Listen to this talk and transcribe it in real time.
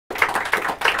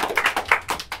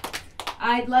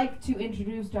I'd like to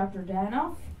introduce Dr.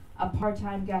 Danoff, a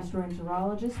part-time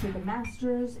gastroenterologist with a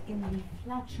master's in the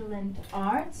Flatulent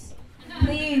arts.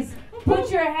 Please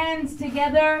put your hands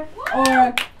together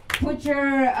or put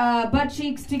your butt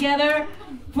cheeks together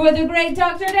for the great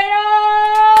Dr. Danoff!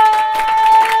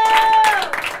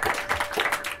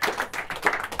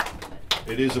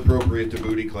 It is appropriate to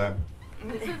booty clap.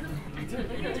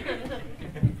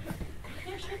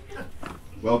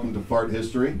 Welcome to Fart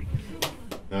History,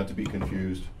 not to be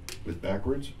confused with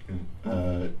backwards,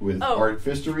 with Art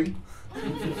Fistory.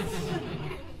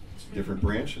 It's a different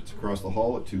branch. It's across the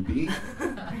hall at 2B.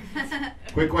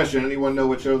 Quick question, anyone know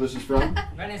what show this is from?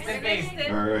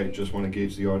 All right, just want to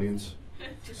gauge the audience,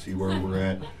 see where we're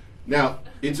at. Now,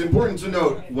 it's important to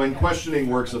note when questioning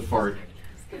works of fart,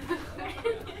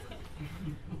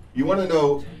 you want to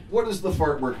know, what does the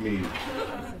fart work mean?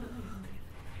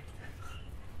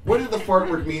 What did the fart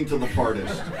work mean to the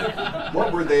fartist?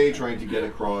 What were they trying to get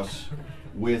across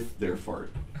with their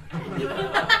fart?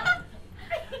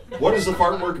 What does the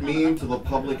fart work mean to the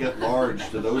public at large,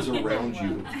 to those around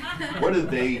you? What do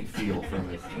they feel from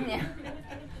it?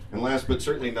 And last but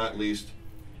certainly not least,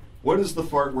 what does the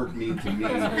fart work mean to me?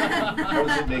 How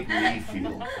does it make me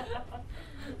feel?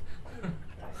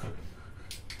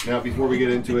 Now, before we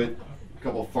get into it, a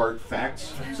couple fart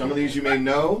facts. Some of these you may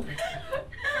know.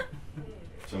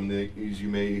 Some of these you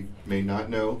may not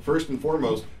know. First and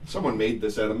foremost, someone made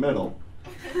this out of metal.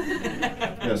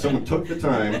 Yeah, someone took the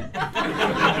time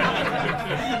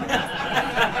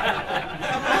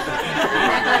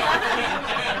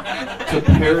to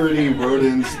parody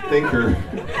Rodin's Thinker.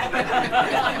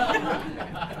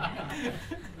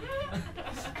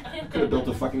 Could have built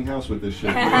a fucking house with this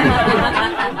shit.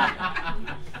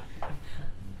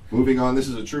 Moving on, this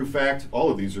is a true fact.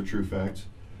 All of these are true facts.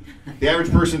 The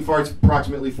average person farts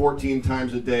approximately 14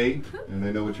 times a day, and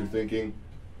I know what you're thinking.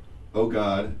 Oh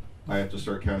God, I have to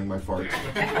start counting my farts.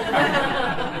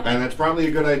 And that's probably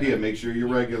a good idea. Make sure you're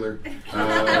regular.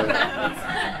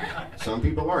 Some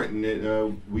people aren't,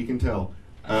 and we can tell.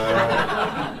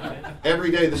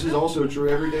 Every day, this is also true,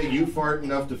 every day you fart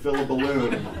enough to fill a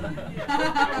balloon,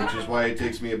 which is why it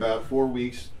takes me about 4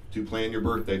 weeks to plan your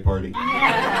birthday party.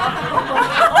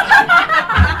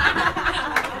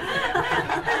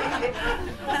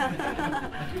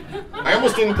 I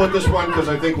almost didn't put this one because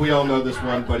I think we all know this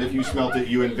one, but if you smelt it,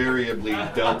 you invariably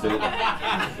dealt it.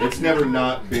 It's never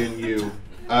not been you.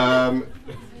 And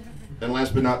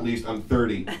last but not least, I'm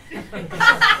 30.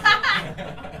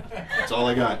 That's all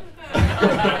I got.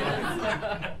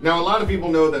 Now, a lot of people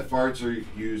know that farts are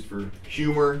used for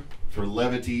humor, for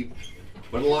levity,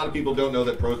 but a lot of people don't know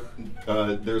that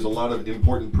there's a lot of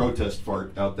important protest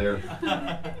fart out there,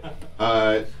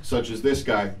 such as this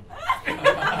guy. Oh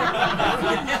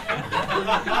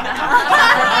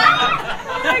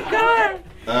my God!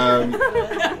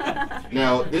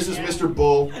 Now, this is Mr.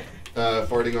 Bull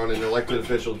farting on an elected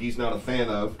official he's not a fan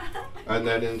of, and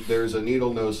then there's a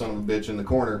needle-nosed son of a bitch in the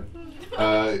corner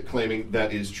claiming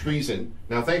that is treason.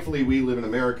 Now, thankfully, we live in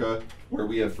America where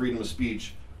we have freedom of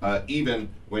speech, even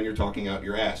when you're talking out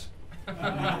your ass.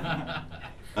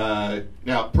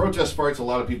 Now, protest farts, a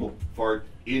lot of people fart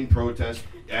in protest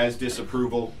as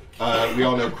disapproval. We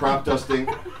all know crop dusting,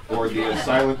 or the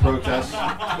silent protest,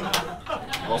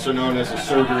 also known as a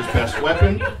server's best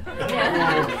weapon.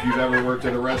 If you've ever worked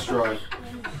at a restaurant,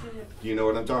 you know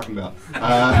what I'm talking about.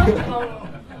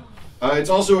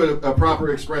 It's also a proper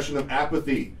expression of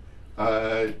apathy.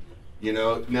 You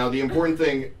know, now the important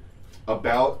thing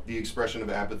about the expression of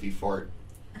apathy fart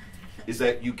is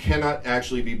that you cannot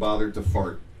actually be bothered to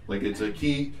fart. Like, it's a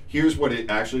key. Here's what it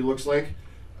actually looks like.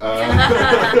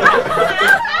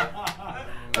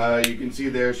 You can see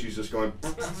there she's just going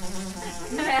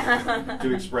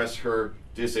to express her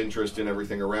disinterest in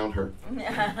everything around her.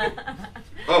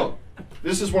 Oh,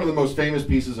 this is one of the most famous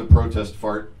pieces of protest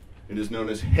fart. It is known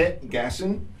as het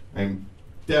gassen. I'm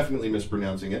definitely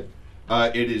mispronouncing it.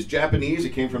 It is Japanese. It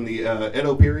came from the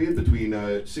Edo period between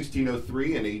 1603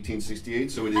 and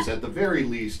 1868, so it is at the very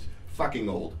least fucking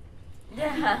old.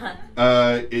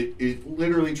 It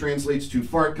literally translates to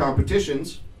fart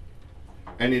competitions,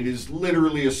 and it is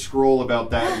literally a scroll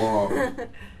about that long.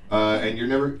 And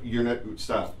you're not,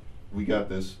 stop. We got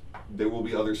this. There will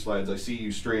be other slides. I see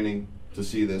you straining to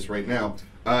see this right now.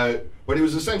 But it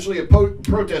was essentially a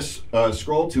protest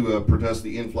scroll to protest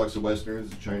the influx of Westerners,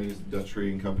 the Chinese, the Dutch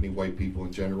trading company, white people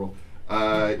in general,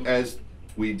 as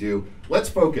we do. Let's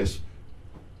focus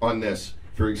on this,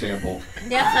 for example.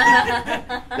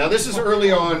 Now, this is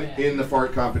early on in the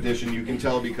fart competition. You can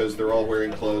tell because they're all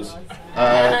wearing clothes.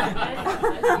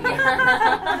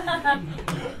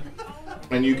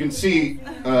 And you can see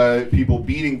people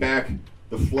beating back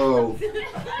the flow.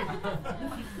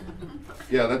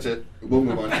 Yeah, that's it. We'll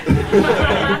move on.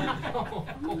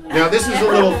 Now, this is a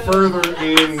little further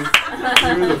in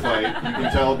through the fight. You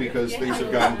can tell because things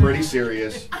have gotten pretty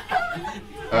serious.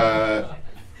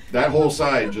 That whole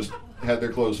side just had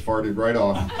their clothes farted right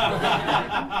off.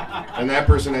 And that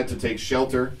person had to take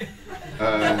shelter.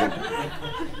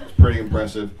 It's pretty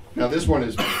impressive. Now, this one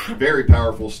is very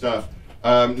powerful stuff.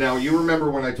 Now, you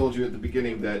remember when I told you at the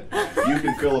beginning that you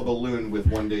can fill a balloon with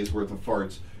 1 day's worth of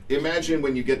farts. Imagine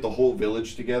when you get the whole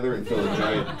village together and fill a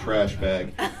giant trash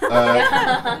bag,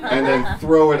 and then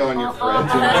throw it on your friends.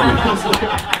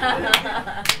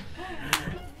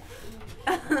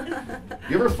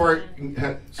 You ever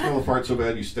smell a fart so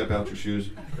bad you step out your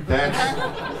shoes? That's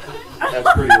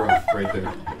pretty rough right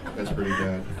there. That's pretty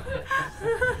bad.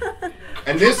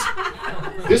 And this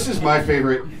is my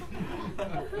favorite.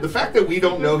 The fact that we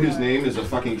don't know his name is a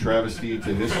fucking travesty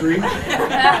to history. He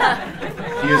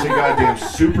is a goddamn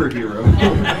superhero.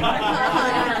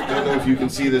 I don't know if you can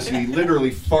see this. He literally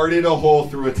farted a hole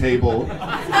through a table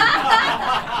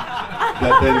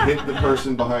that then hit the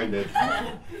person behind it.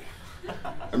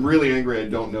 I'm really angry I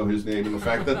don't know his name, and the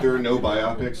fact that there are no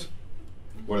biopics,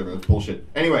 whatever, that's bullshit.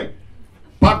 Anyway,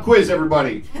 pop quiz,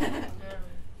 everybody.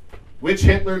 Which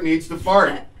Hitler needs to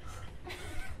fart?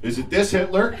 Is it this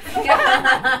Hitler?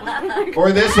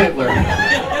 Or this Hitler?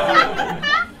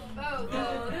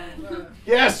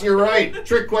 Yes, you're right.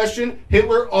 Trick question.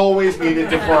 Hitler always needed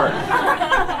to fart.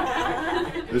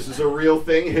 This is a real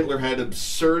thing. Hitler had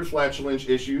absurd flatulence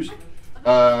issues,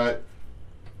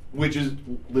 which is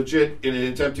legit. In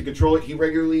an attempt to control it, he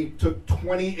regularly took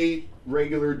 28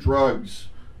 regular drugs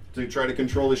to try to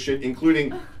control his shit,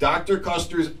 including Dr.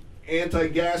 Custer's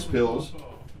anti-gas pills,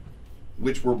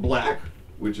 which were black,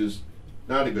 which is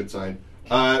not a good sign,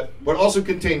 but also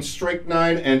contains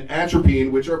strychnine and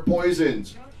atropine, which are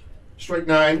poisons.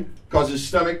 Strychnine causes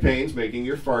stomach pains, making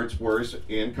your farts worse,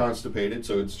 and constipated,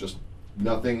 so it's just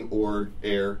nothing or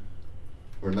air,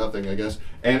 or nothing, I guess.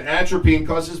 And atropine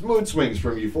causes mood swings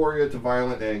from euphoria to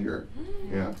violent anger.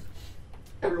 Yeah.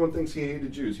 Everyone thinks he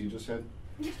hated Jews. He just had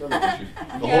stomach issues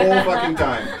the whole fucking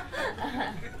time.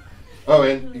 Oh,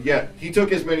 and yeah, he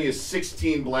took as many as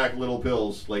 16 black little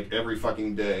pills, like, every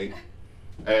fucking day.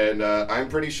 And I'm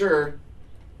pretty sure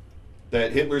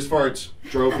that Hitler's farts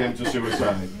drove him to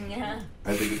suicide. Yeah.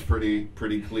 I think it's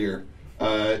pretty clear.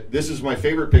 This is my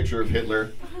favorite picture of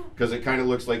Hitler, because it kind of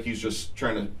looks like he's just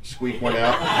trying to squeak one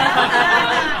out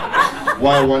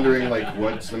while wondering, like,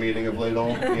 what's the meaning of it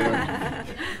all, you know?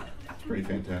 It's pretty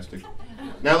fantastic.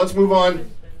 Now let's move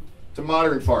on to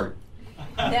modern fart.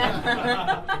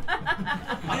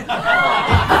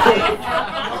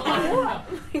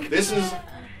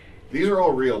 These are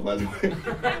all real, by the way.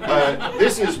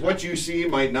 This is what you see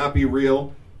might not be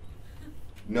real.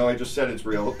 No, I just said it's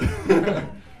real.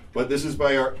 But this is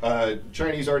by our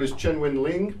Chinese artist Chen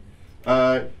Wenling,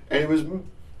 and it was.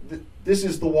 This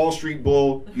is the Wall Street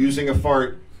Bull using a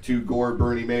fart to gore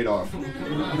Bernie Madoff,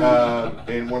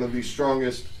 in one of the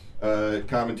strongest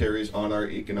commentaries on our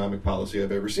economic policy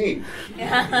I've ever seen.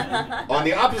 On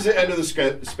the opposite end of the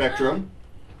spectrum,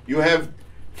 you have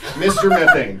Mr.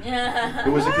 Methane,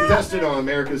 who was a contestant on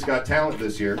America's Got Talent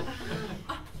this year,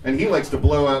 and he likes to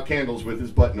blow out candles with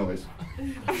his butt noise.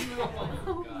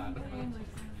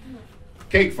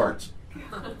 Cake farts.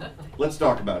 Let's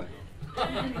talk about it.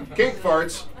 Cake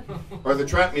farts are the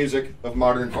trap music of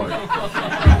modern fart.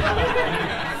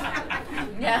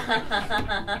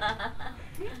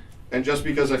 And just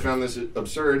because I found this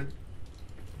absurd,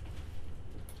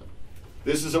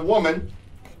 this is a woman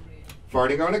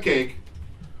farting on a cake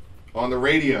on the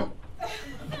radio,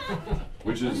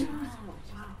 which is,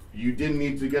 you didn't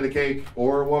need to get a cake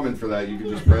or a woman for that. You can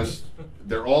just press,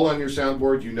 they're all on your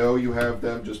soundboard. You know you have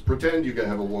them. Just pretend you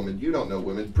have a woman. You don't know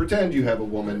women. Pretend you have a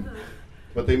woman.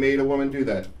 But they made a woman do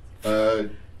that.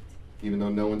 Even though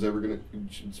no one's ever going to,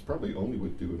 it's probably only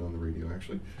would do it on the radio,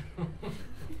 actually.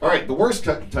 All right, the worst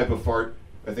type of fart,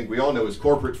 I think we all know, is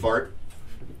corporate fart.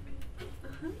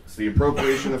 It's the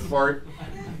appropriation of fart.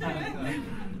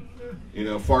 You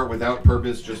know, fart without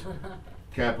purpose, just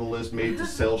capitalist made to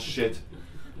sell shit.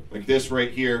 Like this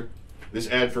right here, this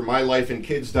ad for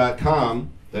mylifeandkids.com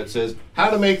that says how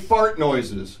to make fart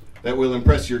noises that will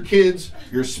impress your kids,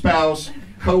 your spouse,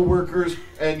 co-workers,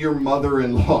 and your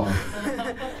mother-in-law.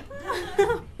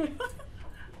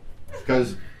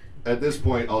 Because at this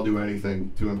point, I'll do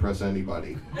anything to impress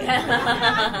anybody. And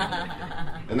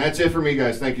that's it for me,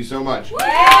 guys. Thank you so much.